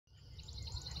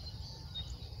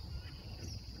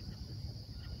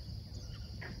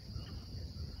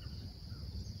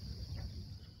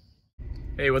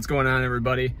Hey, what's going on,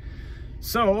 everybody?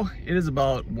 So it is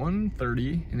about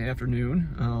 1:30 in the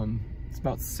afternoon. It's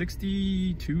about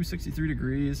 62, 63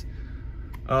 degrees.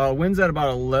 Wind's at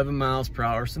about 11 miles per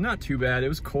hour, so not too bad. It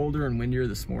was colder and windier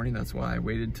this morning. That's why I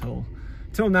waited till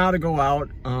now to go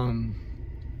out.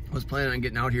 Was planning on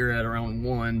getting out here at around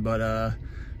 1, but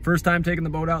first time taking the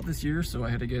boat out this year, so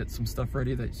I had to get some stuff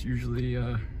ready that's usually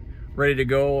ready to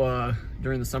go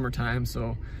during the summertime.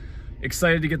 So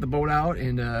excited to get the boat out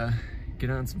and get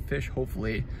on some fish,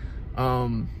 hopefully.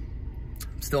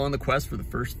 Still on the quest for the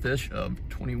first fish of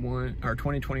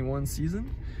 2021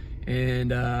 season, and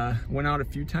went out a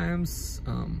few times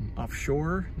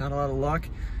offshore. Not a lot of luck.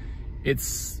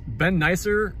 It's been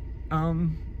nicer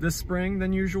this spring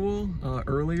than usual,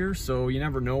 earlier, so you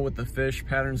never know what the fish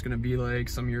pattern is going to be like.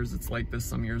 Some years it's like this,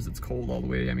 some years it's cold all the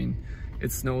way. I mean,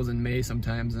 it snows in May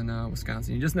sometimes in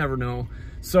Wisconsin. You just never know.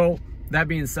 So that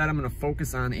being said, I'm going to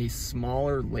focus on a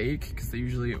smaller lake because they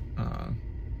usually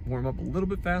warm up a little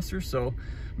bit faster. So I'll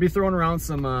be throwing around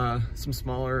some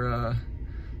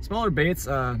smaller baits,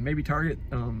 maybe target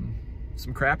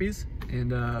some crappies,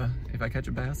 and if I catch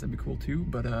a bass, that'd be cool too.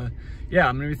 But yeah,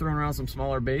 I'm gonna be throwing around some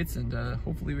smaller baits, and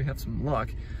hopefully we have some luck.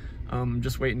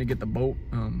 Just waiting to get the boat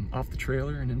off the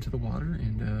trailer and into the water,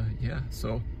 and yeah,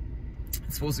 so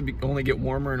it's supposed to be only get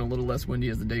warmer and a little less windy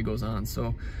as the day goes on.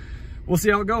 So we'll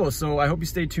see how it goes. So I hope you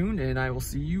stay tuned, and I will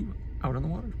see you out on the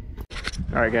water.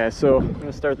 All right, guys, so I'm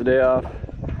gonna start the day off.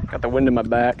 Got the wind in my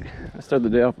back. I start the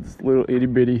day off with this little itty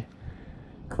bitty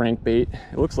crankbait.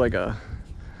 It looks like a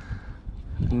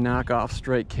knockoff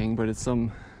Strike King, but it's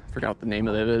some, I forgot what the name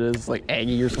of it is. It's like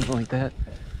Aggie or something like that.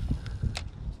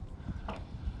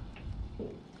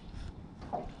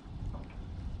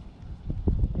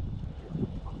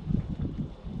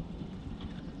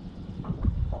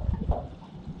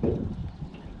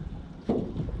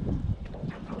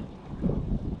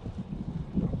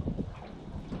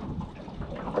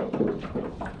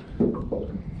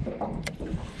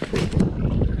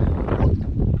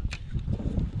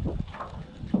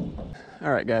 All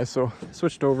right, guys, so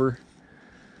switched over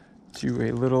to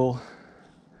a little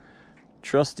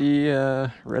trusty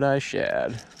red-eye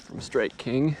shad from Strike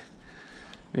King.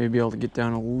 Maybe be able to get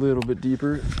down a little bit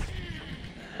deeper.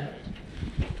 I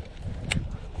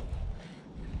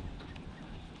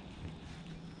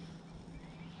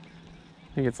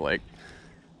think it's like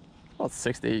about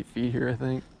 6 to 8 feet here, I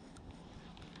think.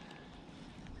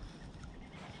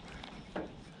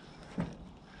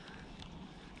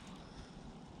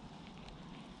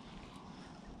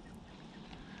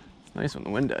 Nice when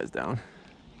the wind dies down.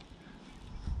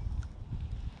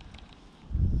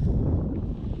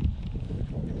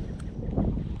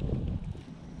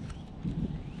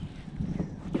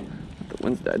 If the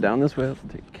wind's died down this way, I'll have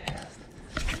to take a cast.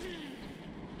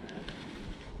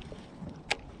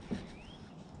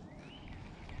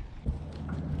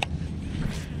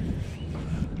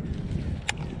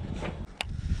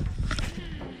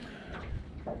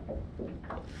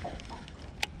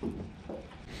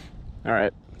 All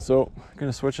right. So I'm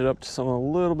gonna switch it up to some a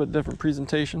little bit different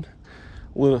presentation.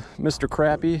 Little Mr.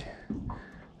 Crappie,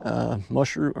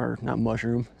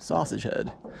 sausage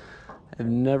head. I've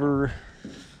never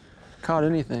caught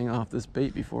anything off this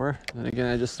bait before. Then again,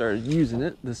 I just started using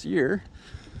it this year.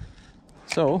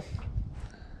 So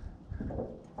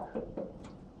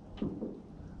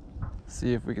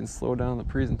see if we can slow down the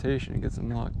presentation and get some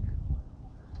luck.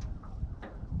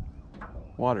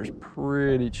 Water's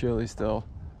pretty chilly still.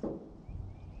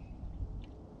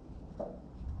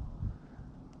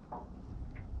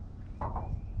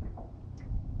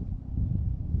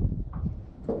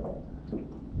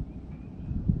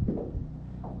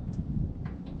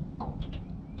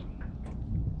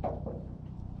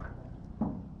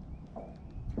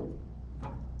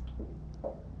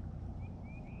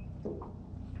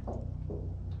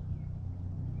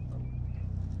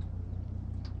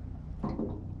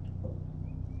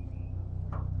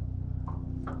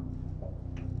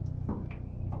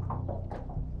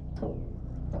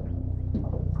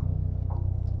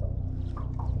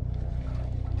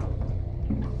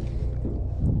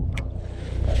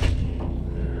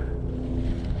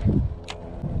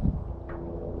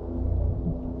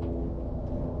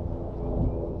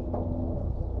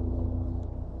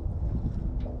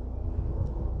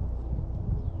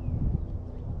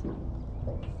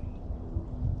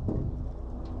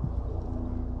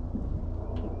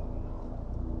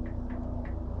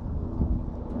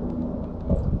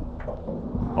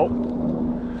 Oh,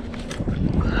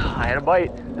 I had a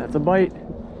bite. That's a bite.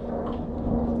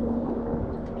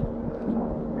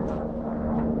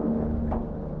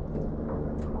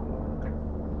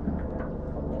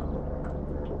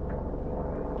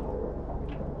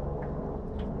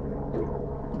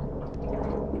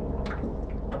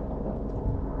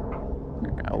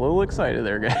 Got a little excited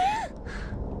there, guy.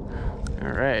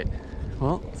 All right.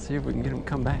 Well, let's see if we can get him to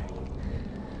come back.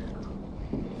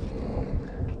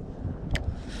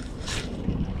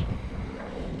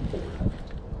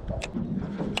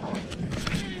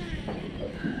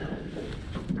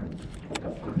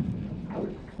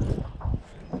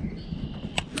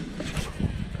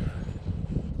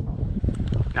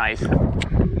 Nice. Man,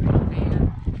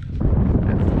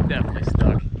 that's definitely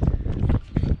stuck.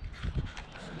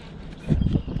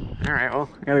 All right, well,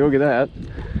 I gotta go get that.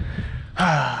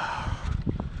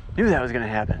 Knew that was gonna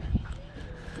happen.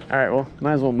 All right, well,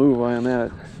 might as well move while I'm at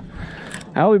it.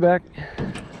 I'll be back.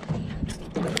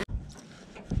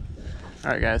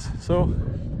 All right, guys, so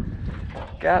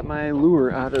got my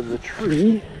lure out of the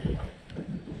tree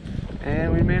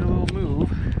and we made a little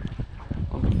move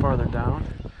a little bit farther down.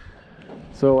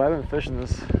 So I've been fishing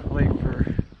this lake for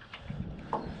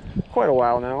quite a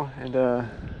while now, and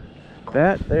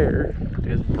that there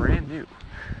is brand new.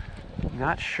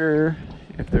 Not sure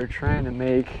if they're trying to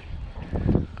make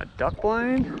a duck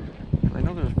blind. I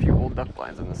know there's a few old duck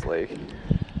blinds in this lake,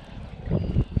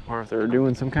 or if they're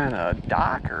doing some kind of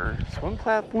dock or swim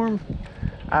platform.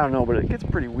 I don't know, but it gets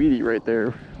pretty weedy right there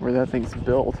where that thing's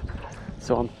built.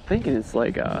 So I'm thinking it's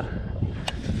like gotta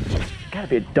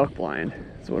be a duck blind.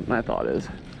 That's what my thought is.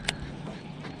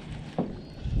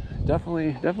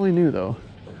 Definitely new though.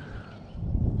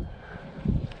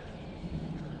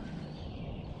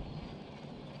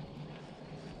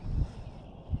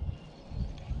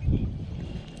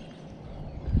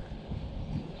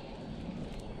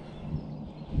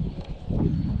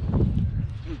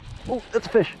 Oh, that's a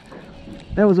fish.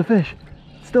 That was a fish.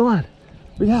 Still on.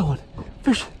 We got one.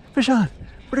 Fish on.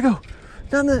 Where'd it go?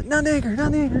 Down the anchor,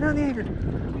 down the anchor.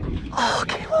 Oh, it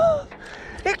came off.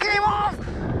 It came off.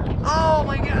 Oh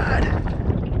my God.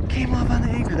 Came off on the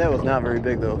anchor. That was not very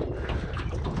big though.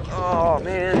 Oh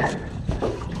man.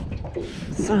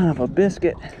 Son of a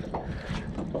biscuit.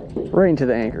 Right into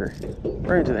the anchor.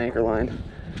 Right into the anchor line.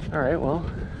 All right, well,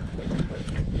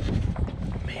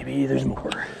 maybe there's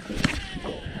more.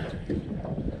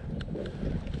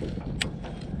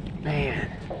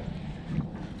 Man.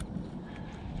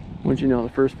 Wouldn't you know, the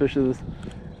first fish of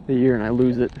the year and I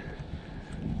lose it.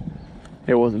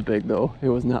 It wasn't big though. It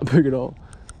was not big at all.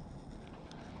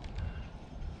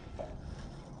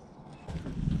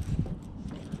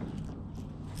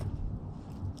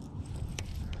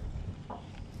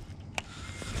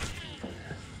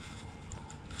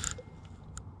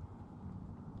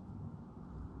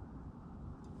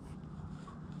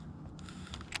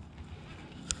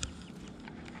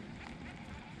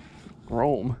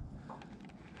 Rome.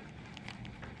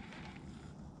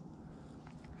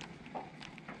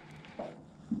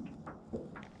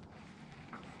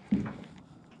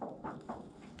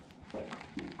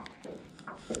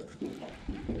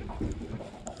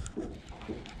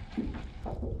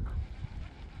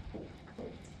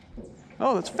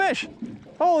 Oh, that's fish.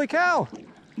 Holy cow.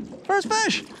 First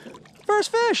fish.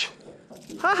 First fish.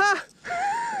 Haha.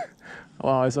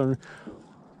 Wow, it's on.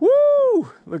 Woo!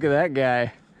 Look at that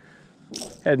guy.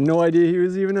 Had no idea he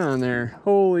was even on there.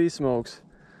 Holy smokes.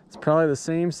 It's probably the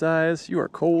same size. You are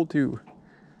cold too.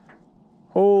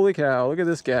 Holy cow, look at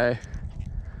this guy.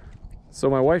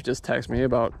 So my wife just texted me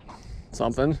about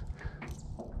something.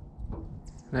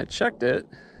 And I checked it.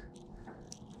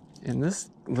 And this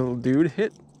little dude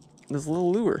hit this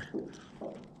little lure.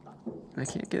 I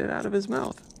can't get it out of his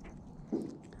mouth.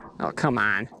 Oh, come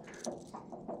on.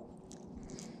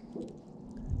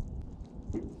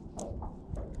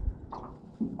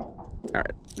 All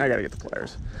right, I gotta get the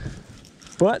pliers.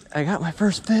 But I got my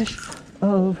first fish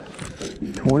of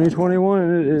 2021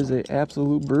 and it is an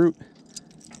absolute brute.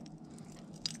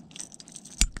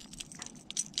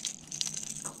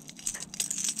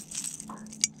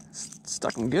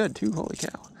 Stuck him good too, holy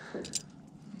cow.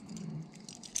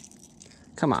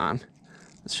 Come on,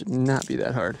 this should not be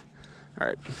that hard. All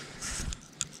right,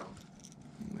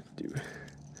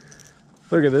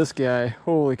 look at this guy,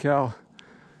 holy cow.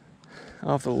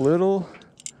 Off the little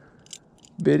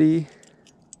bitty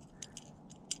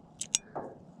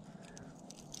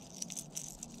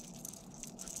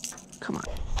come on.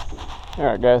 All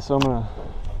right guys, so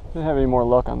didn't have any more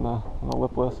luck on the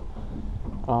lipless.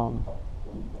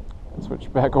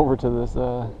 Switch back over to this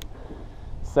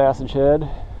sausage head.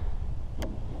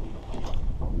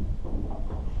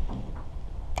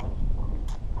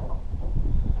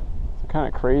 It's kind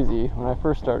of crazy. When I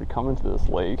first started coming to this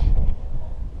lake,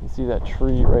 you see that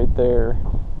tree right there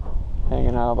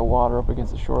hanging out of the water up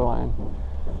against the shoreline.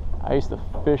 I used to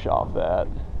fish off that.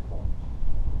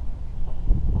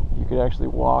 You could actually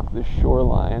walk the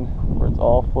shoreline where it's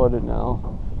all flooded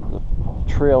now. There's a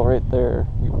trail right there.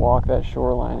 You walk that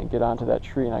shoreline and get onto that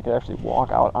tree, and I could actually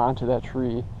walk out onto that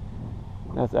tree.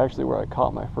 And that's actually where I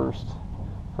caught my first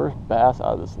bass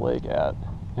out of this lake at.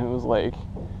 And it was like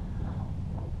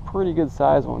pretty good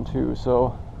size one too.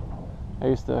 So I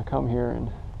used to come here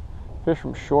and fish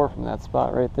from shore from that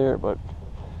spot right there, but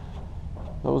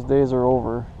those days are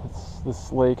over.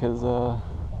 This lake has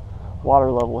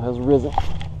water level has risen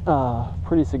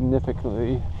pretty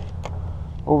significantly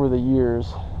over the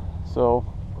years, so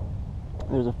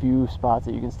there's a few spots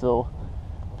that you can still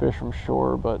fish from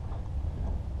shore, but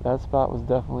that spot was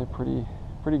definitely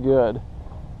pretty good.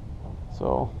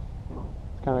 So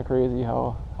it's kind of crazy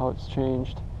how it's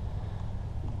changed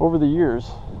over the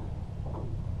years.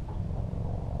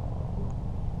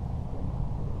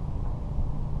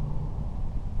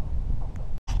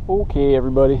 Okay,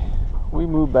 everybody, we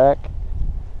moved back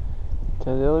to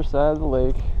the other side of the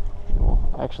lake.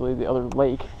 Well, actually the other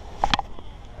lake.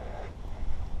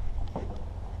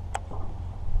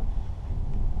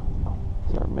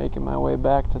 Start making my way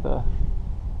back to the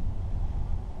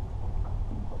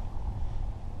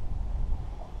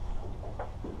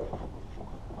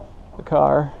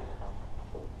car.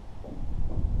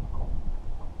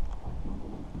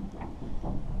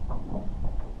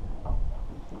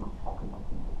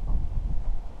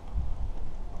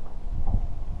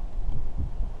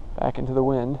 Back into the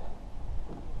wind.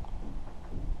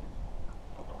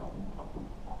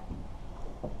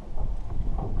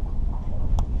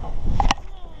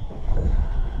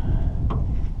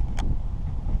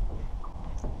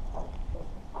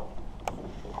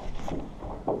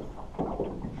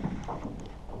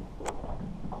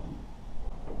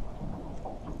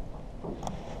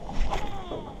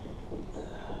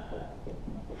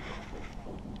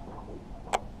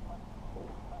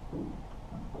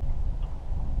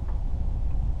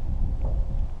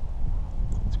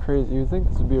 Crazy. You'd think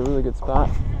this would be a really good spot.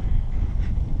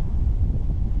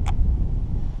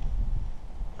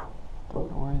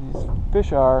 Don't know where these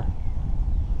fish are.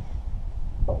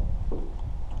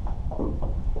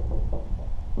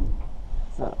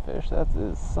 It's not a fish. That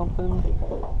is something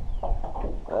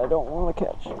that I don't want to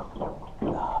catch.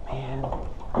 Oh man.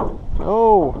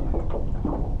 Oh.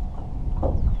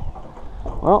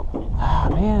 Well,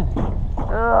 man.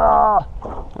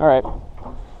 All right.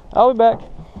 I'll be back.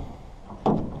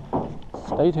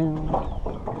 Stay tuned.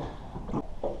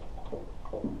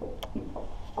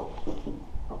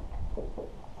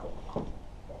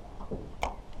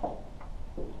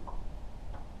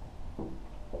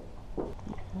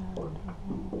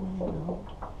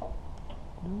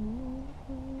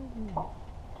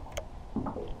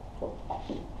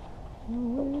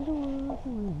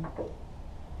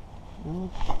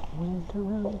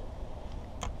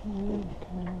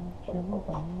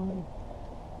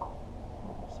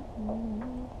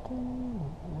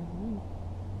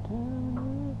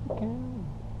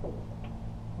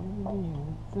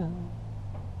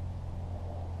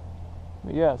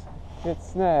 But yes,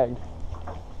 it's snagged.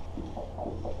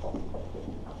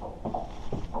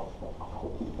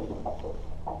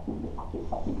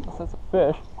 That's a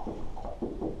fish.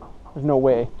 There's no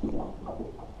way.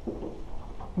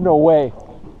 No way.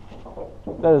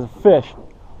 That is a fish.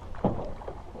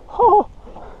 Oh.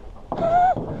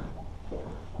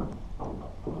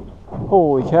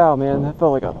 Holy cow, man. That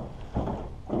felt like a...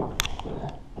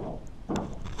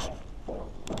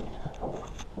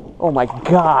 Oh my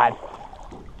God.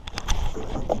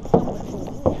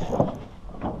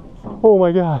 Oh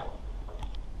my God.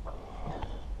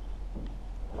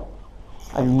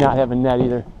 I do not have a net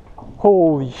either.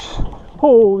 Holy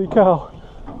cow.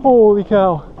 Holy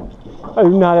cow. I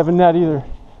do not have a net either.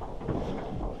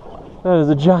 That is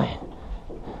a giant.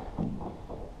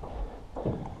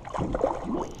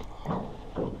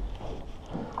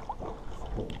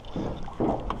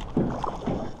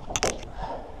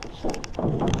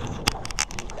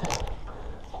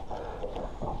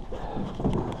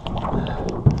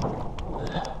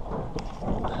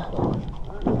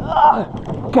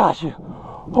 Got you.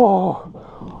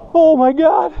 Oh my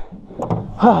God.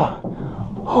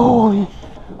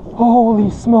 Holy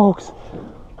smokes.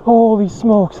 Holy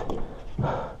smokes.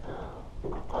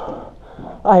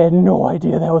 I had no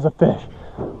idea that was a fish.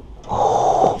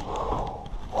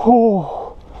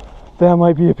 Oh, that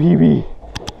might be a PB.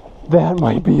 That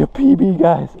might be a PB,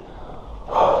 guys.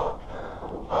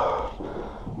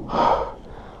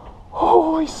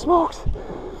 Holy smokes.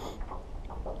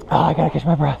 Oh, I gotta catch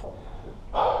my breath.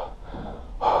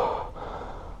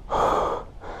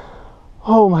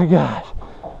 Oh my gosh.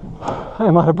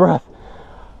 I'm out of breath.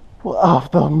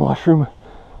 Off the mushroom,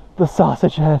 the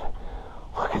sausage head.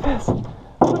 Look at this.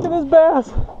 Look at this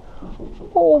bass.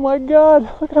 Oh my God,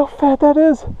 look at how fat that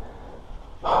is.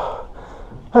 I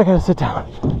gotta sit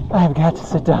down. I have got to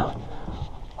sit down.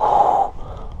 Oh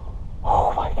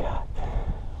my God.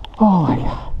 Oh my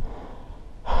God.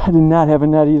 I did not have a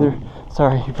net either.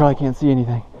 Sorry, you probably can't see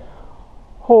anything.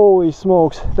 Holy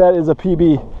smokes, that is a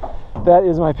PB. That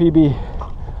is my PB.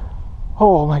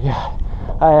 Oh my God.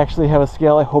 I actually have a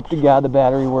scale. I hope to God the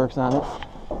battery works on it.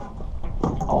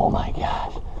 Oh my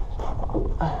gosh.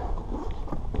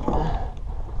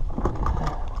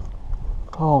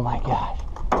 Oh my gosh.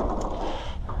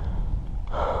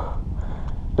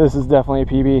 This is definitely a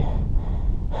PB.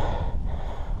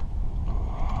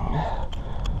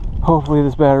 Hopefully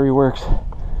this battery works.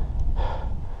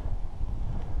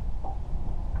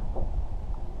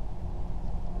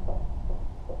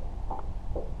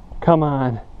 Come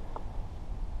on.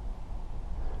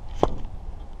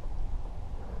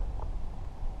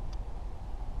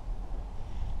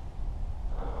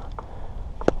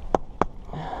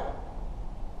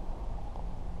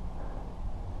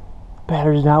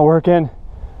 Battery's not working.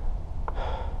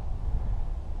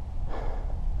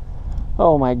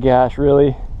 Oh my gosh,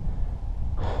 really?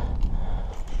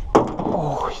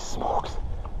 Holy smokes.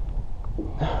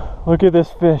 Look at this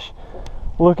fish.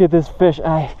 Look at this fish.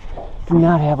 I do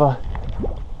not have a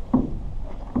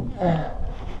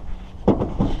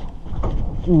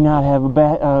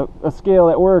a scale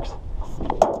that works.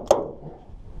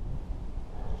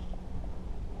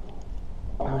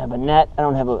 I don't have a net. I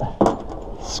don't have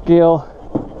a scale.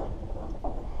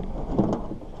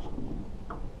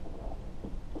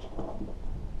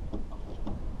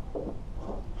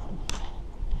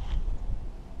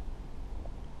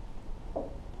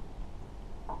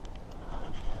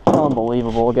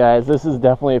 Unbelievable, guys. This is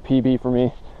definitely a PB for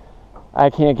me. I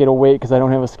can't get a weight because I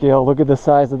don't have a scale. Look at the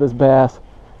size of this bass.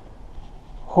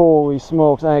 Holy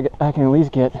smokes. I can at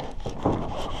least get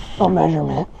a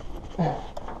measurement.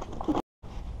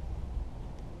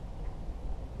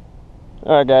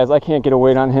 Alright guys, I can't get a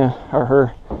weight on him or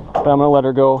her, but I'm gonna let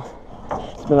her go.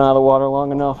 It's been out of the water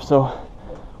long enough, so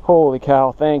holy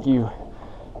cow, thank you.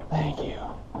 Thank you.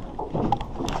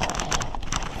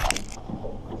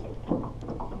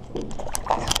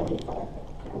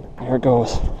 There it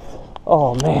goes.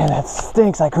 Oh man, that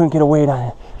stinks. I couldn't get a weight on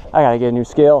it. I gotta get a new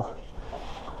scale.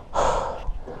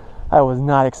 I was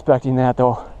not expecting that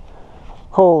though.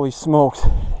 Holy smokes.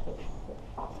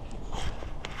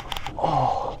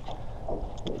 Oh.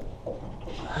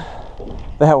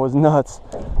 That was nuts.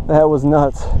 That was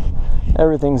nuts.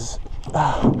 Everything's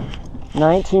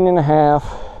 19 and a half.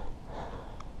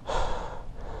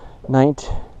 19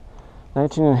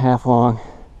 and a half long.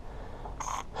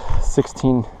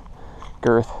 16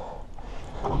 girth.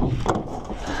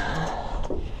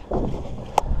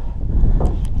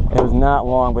 It was not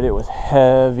long, but it was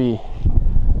heavy.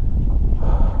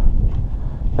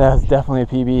 That's definitely a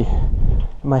PB.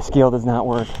 My scale does not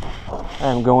work.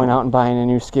 I'm going out and buying a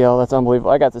new scale. That's unbelievable.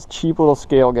 I got this cheap little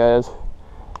scale, guys,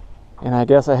 and I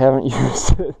guess I haven't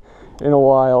used it in a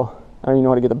while. I don't even know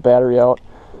how to get the battery out.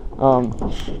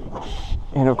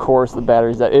 And of course, the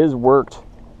batteries that is worked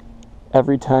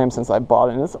every time since I bought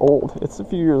it. And it's old. It's a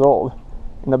few years old,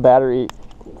 and the battery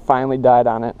finally died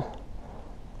on it.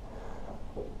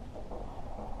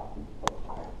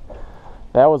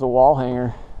 That was a wall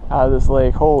hanger out of this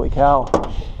lake. Holy cow,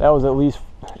 that was at least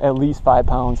 5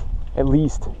 pounds, at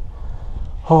least.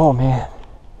 Oh man.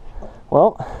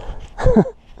 Well,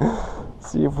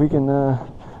 see if we can.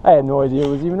 I had no idea it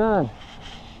was even on.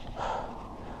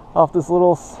 Off this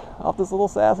little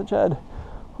sausage head.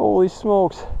 Holy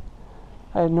smokes!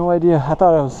 I had no idea. I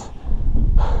thought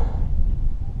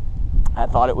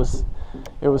it was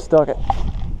stuck. I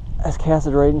just cast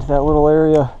it right into that little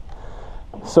area.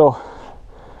 So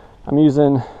I'm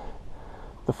using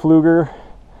the Pflueger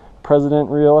President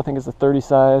reel. I think it's a 30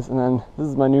 size, and then this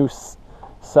is my new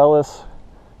Sellus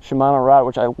Shimano rod,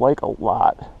 which I like a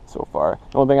lot so far.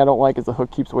 The only thing I don't like is the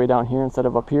hook keeps way down here instead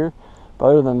of up here. But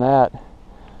other than that,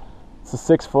 it's a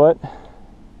 6 foot.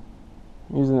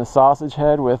 I'm using the sausage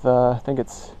head with I think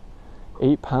it's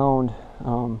 8 pound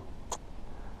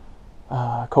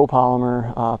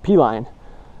copolymer P-line.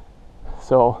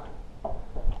 So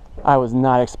I was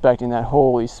not expecting that.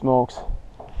 Holy smokes.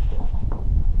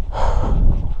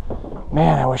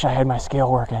 Man, I wish I had my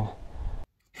scale working.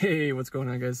 Hey, what's going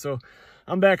on, guys? So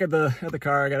I'm back at the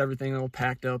car. I got everything all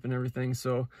packed up and everything.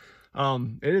 So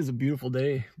it is a beautiful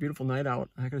day, beautiful night out.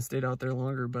 I could have stayed out there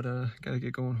longer, but gotta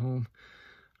get going home.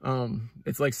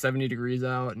 It's like 70 degrees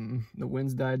out and the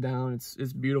winds died down.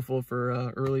 It's beautiful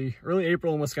for early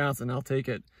April in Wisconsin. I'll take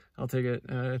it. I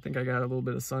think I got a little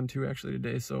bit of sun too actually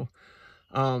today. So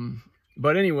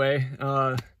but anyway,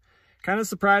 kind of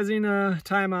surprising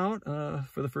time out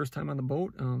for the first time on the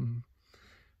boat.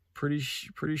 Pretty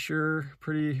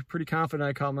confident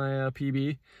I caught my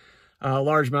PB.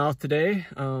 Largemouth today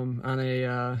on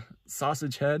a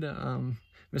sausage head,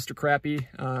 Mr. Crappie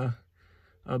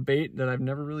a bait that I've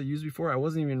never really used before. I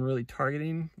wasn't even really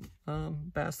targeting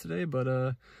bass today,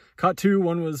 but caught two.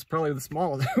 One was probably the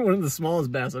smallest, one of the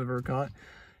smallest bass I've ever caught,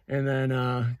 and then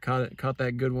caught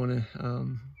that good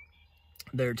one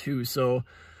there too. So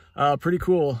pretty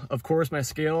cool. Of course, my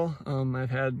scale, I've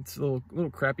had a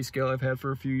little crappy scale I've had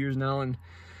for a few years now, and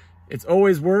it's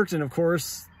always worked. And of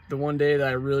course, the one day that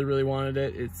I really wanted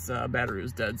it, its battery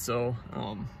was dead. So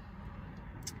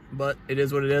but it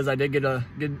is what it is. I did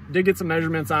get some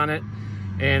measurements on it,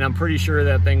 and I'm pretty sure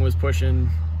that thing was pushing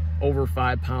over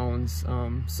 5 pounds.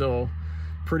 So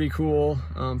pretty cool.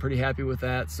 Pretty happy with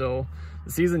that. So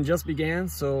the season just began,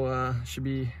 so should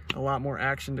be a lot more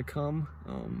action to come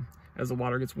as the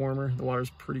water gets warmer. The water's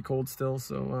pretty cold still,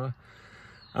 so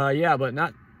yeah, but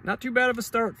not too bad of a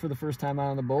start for the first time out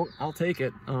on the boat. I'll take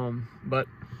it. But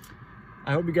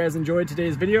I hope you guys enjoyed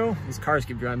today's video. These cars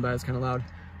keep driving by, it's kind of loud.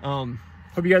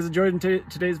 Hope you guys enjoyed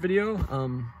today's video.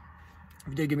 If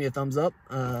you did, give me a thumbs up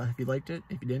if you liked it.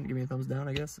 If you didn't, give me a thumbs down,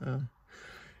 I guess.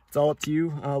 It's all up to you.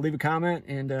 Leave a comment,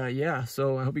 and yeah,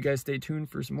 so I hope you guys stay tuned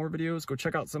for some more videos. Go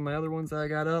check out some of my other ones that I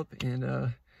got up,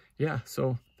 and yeah,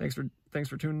 so thanks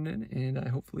for tuning in, and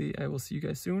hopefully I will see you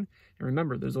guys soon. And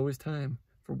remember, there's always time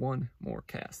for one more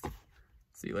cast.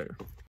 See you later.